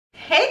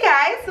Hey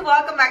guys,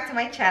 welcome back to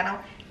my channel.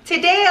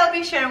 Today I'll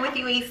be sharing with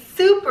you a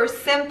super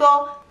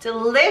simple,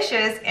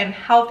 delicious, and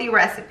healthy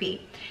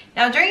recipe.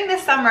 Now during the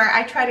summer,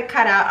 I try to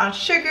cut out on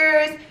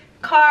sugars,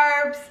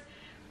 carbs,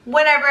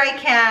 whenever I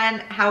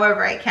can,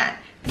 however I can.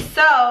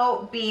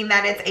 So being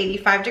that it's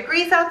 85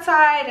 degrees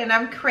outside and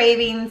I'm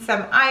craving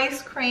some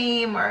ice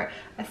cream or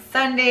a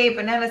sundae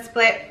banana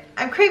split,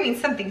 I'm craving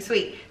something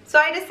sweet. So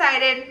I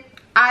decided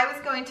I was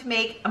going to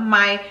make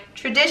my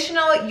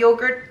traditional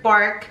yogurt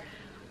bark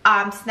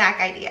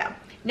snack idea.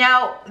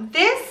 Now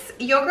this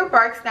yogurt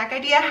bark snack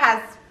idea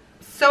has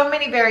so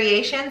many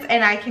variations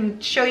and I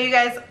can show you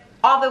guys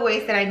all the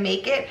ways that I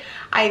make it.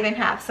 I even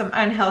have some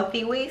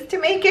unhealthy ways to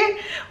make it,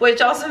 which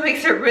also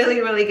makes it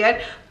really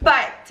good.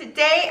 But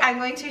today I'm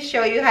going to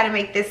show you how to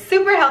make this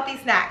super healthy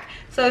snack.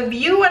 So if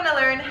you want to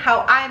learn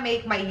how I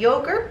make my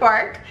yogurt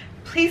bark,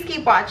 please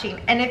keep watching.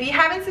 And if you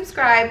haven't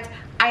subscribed,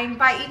 I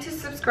invite you to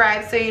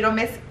subscribe so you don't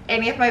miss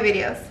any of my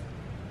videos.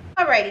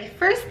 Alrighty,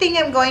 first thing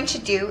I'm going to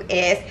do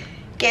is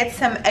get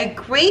some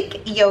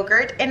Greek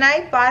yogurt, and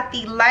I bought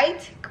the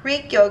light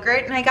Greek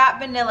yogurt and I got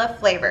vanilla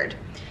flavored.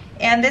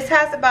 And this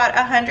has about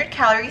 100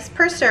 calories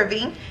per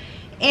serving,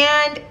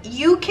 and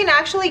you can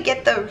actually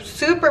get the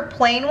super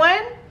plain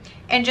one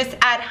and just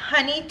add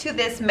honey to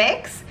this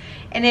mix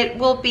and it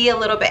will be a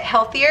little bit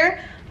healthier.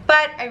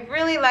 But I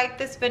really like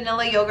this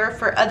vanilla yogurt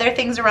for other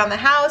things around the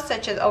house,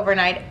 such as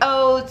overnight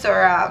oats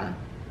or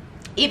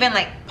even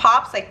like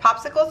pops, like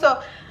popsicles.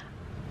 So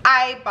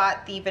I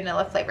bought the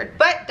vanilla flavored,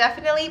 but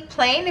definitely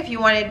plain if you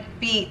want to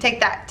take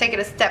it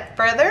a step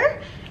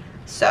further.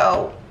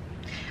 So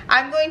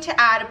I'm going to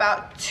add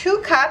about 2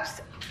 cups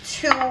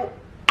to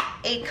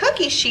a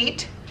cookie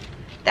sheet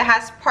that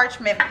has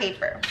parchment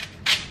paper.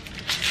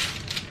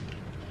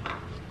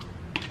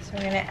 So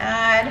we're gonna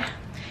add,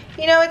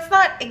 you know, it's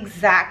not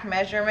exact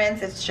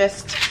measurements, it's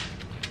just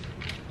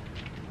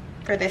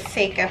for the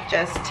sake of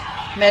just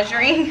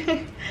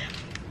measuring.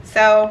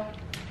 So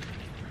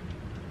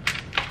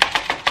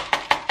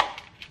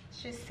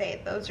let's just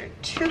say those are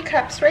 2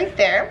 cups right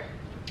there.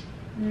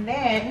 And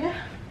then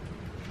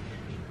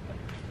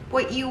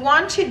what you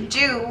want to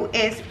do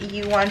is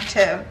you want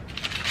to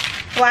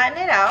flatten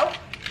it out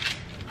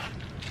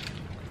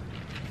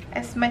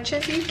as much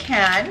as you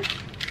can,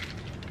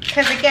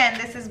 because again,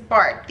 this is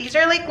bark. These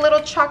are like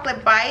little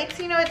chocolate bites,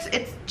 you know,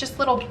 it's just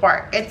little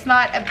bark. It's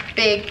not a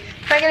big,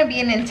 it's not gonna be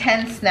an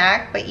intense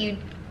snack, but you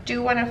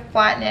do want to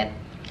flatten it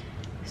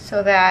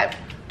so that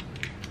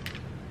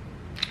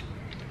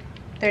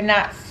they're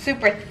not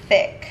super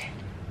thick.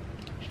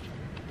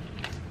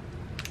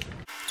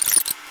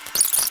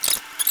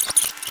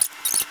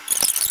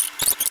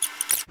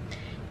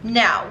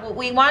 Now, what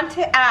we want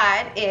to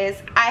add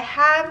is I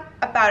have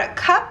about a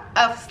cup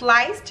of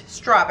sliced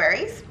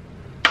strawberries.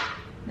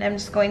 And I'm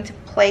just going to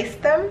place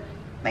them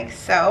like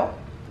so.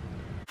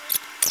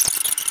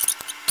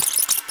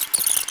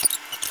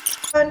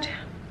 And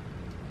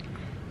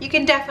you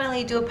can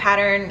definitely do a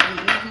pattern. You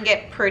can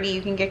get pretty,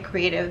 you can get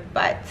creative,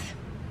 but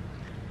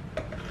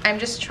I'm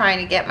just trying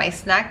to get my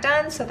snack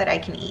done so that I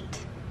can eat.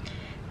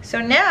 So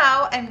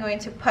now I'm going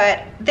to put,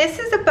 this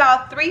is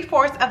about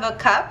 3/4 of a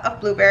cup of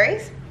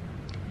blueberries.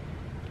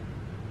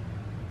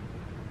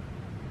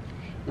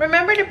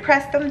 Remember to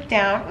press them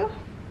down. Ooh.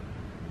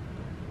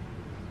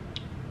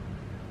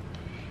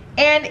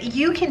 And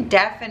you can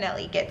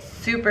definitely get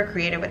super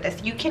creative with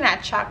this. You can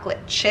add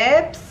chocolate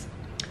chips,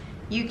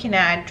 you can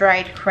add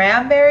dried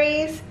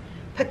cranberries,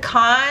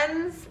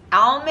 pecans,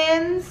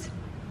 almonds.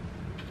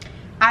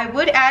 I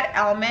would add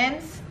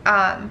almonds,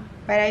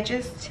 but I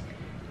just,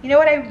 you know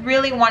what, I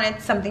really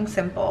wanted something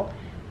simple.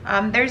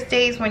 There's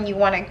days when you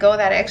want to go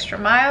that extra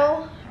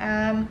mile.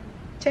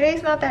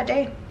 Today's not that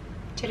day.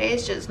 Today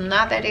is just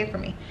not that day for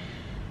me.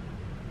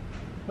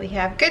 We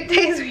have good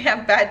days, we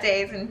have bad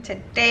days, and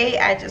today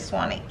I just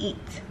want to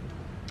eat.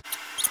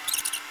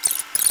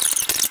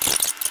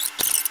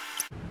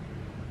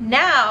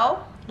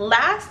 Now,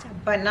 last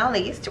but not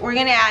least, we're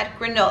gonna add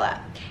granola.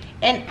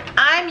 And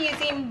I'm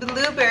using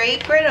blueberry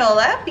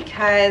granola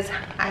because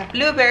I have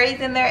blueberries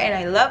in there and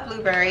I love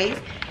blueberries.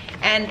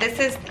 And this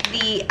is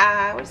the,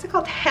 what is it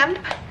called? Hemp,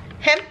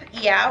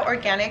 yeah,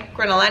 organic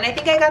granola. And I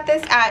think I got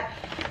this at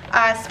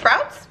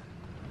Sprouts.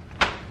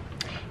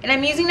 And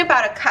I'm using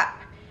about a cup.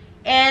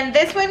 And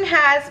this one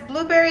has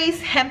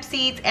blueberries, hemp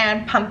seeds,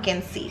 and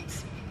pumpkin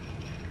seeds.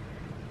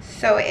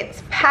 So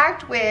it's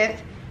packed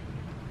with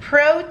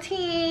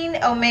protein,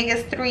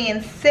 omegas 3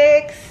 and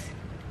 6,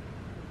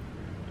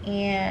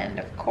 and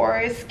of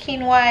course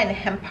quinoa and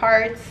hemp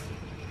hearts.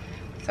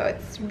 So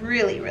it's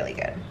really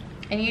good.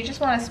 And you just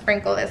want to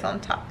sprinkle this on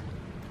top.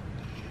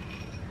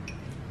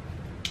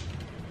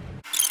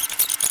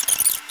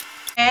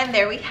 And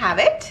there we have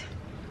it.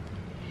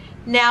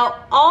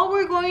 Now all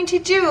we're going to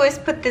do is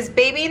put this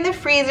baby in the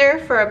freezer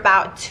for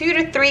about 2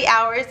 to 3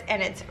 hours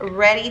and it's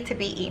ready to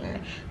be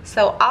eaten.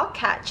 So I'll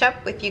catch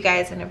up with you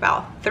guys in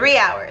about 3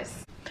 hours.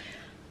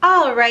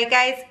 Alright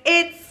guys,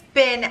 it's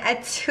been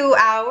 2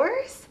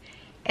 hours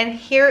and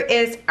here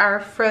is our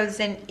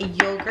frozen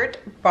yogurt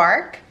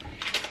bark.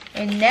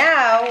 And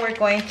now we're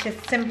going to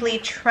simply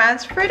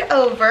transfer it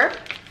over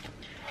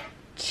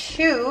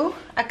to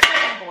a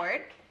cutting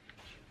board.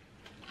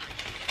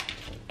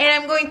 And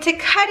I'm going to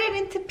cut it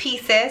into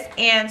pieces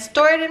and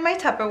store it in my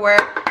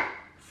Tupperware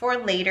for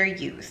later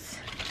use.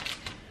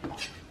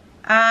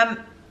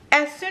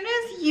 As soon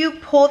as you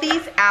pull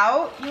these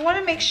out, you want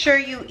to make sure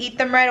you eat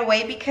them right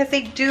away because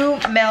they do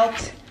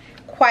melt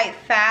quite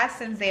fast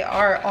since they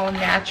are all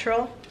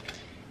natural.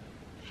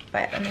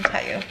 But let me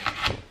tell you,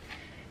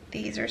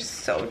 these are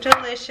so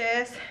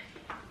delicious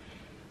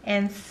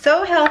and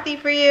so healthy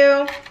for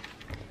you.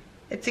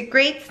 It's a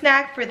great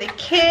snack for the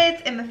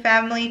kids and the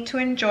family to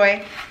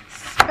enjoy,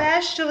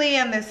 especially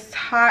on this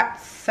hot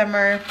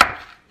summer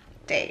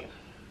day.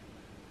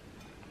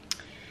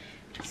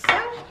 So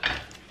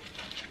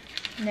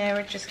now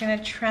we're just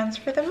gonna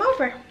transfer them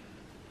over.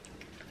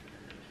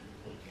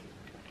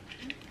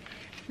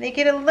 They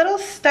get a little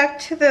stuck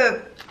to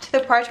the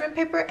parchment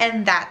paper,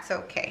 and that's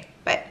okay.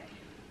 But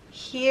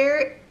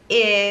here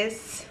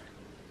is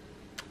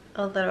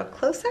a little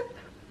close-up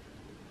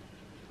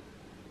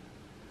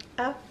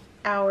of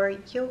our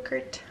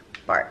yogurt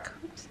bark.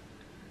 Oops.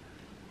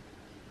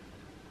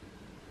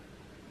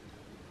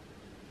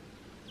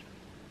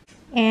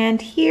 And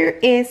here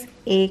is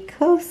a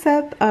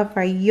close-up of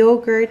our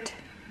yogurt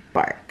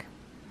bark.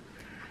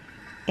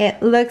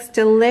 It looks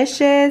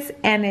delicious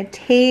and it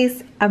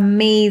tastes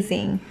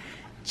amazing.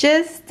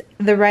 Just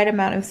the right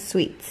amount of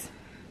sweets.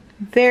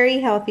 Very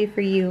healthy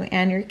for you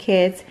and your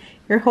kids,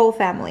 your whole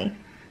family.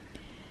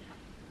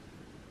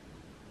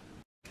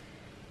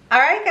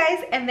 Alright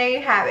guys, and there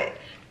you have it.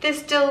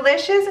 This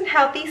delicious and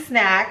healthy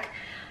snack.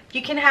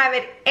 You can have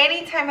it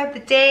any time of the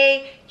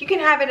day. You can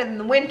have it in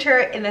the winter,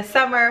 in the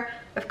summer.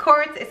 Of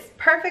course, it's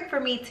perfect for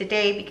me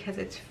today because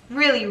it's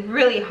really,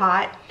 really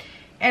hot.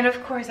 And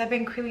of course, I've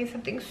been craving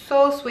something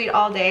so sweet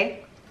all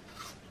day.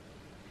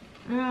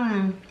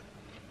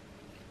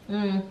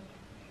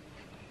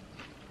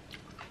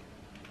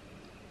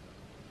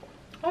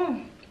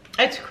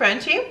 It's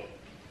crunchy.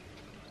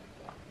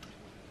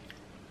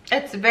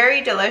 It's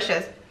very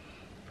delicious.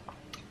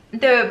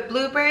 The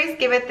blueberries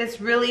give it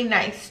this really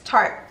nice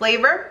tart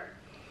flavor.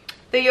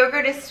 The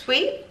yogurt is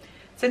sweet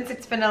since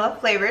it's vanilla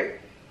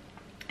flavored.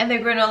 And the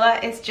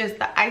granola is just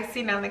the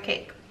icing on the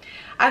cake.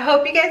 I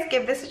hope you guys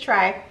give this a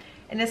try.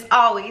 And as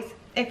always,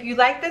 if you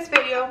like this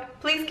video,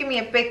 please give me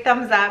a big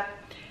thumbs up.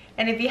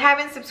 And if you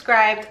haven't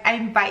subscribed, I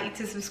invite you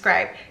to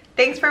subscribe.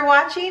 Thanks for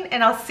watching,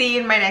 and I'll see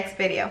you in my next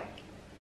video.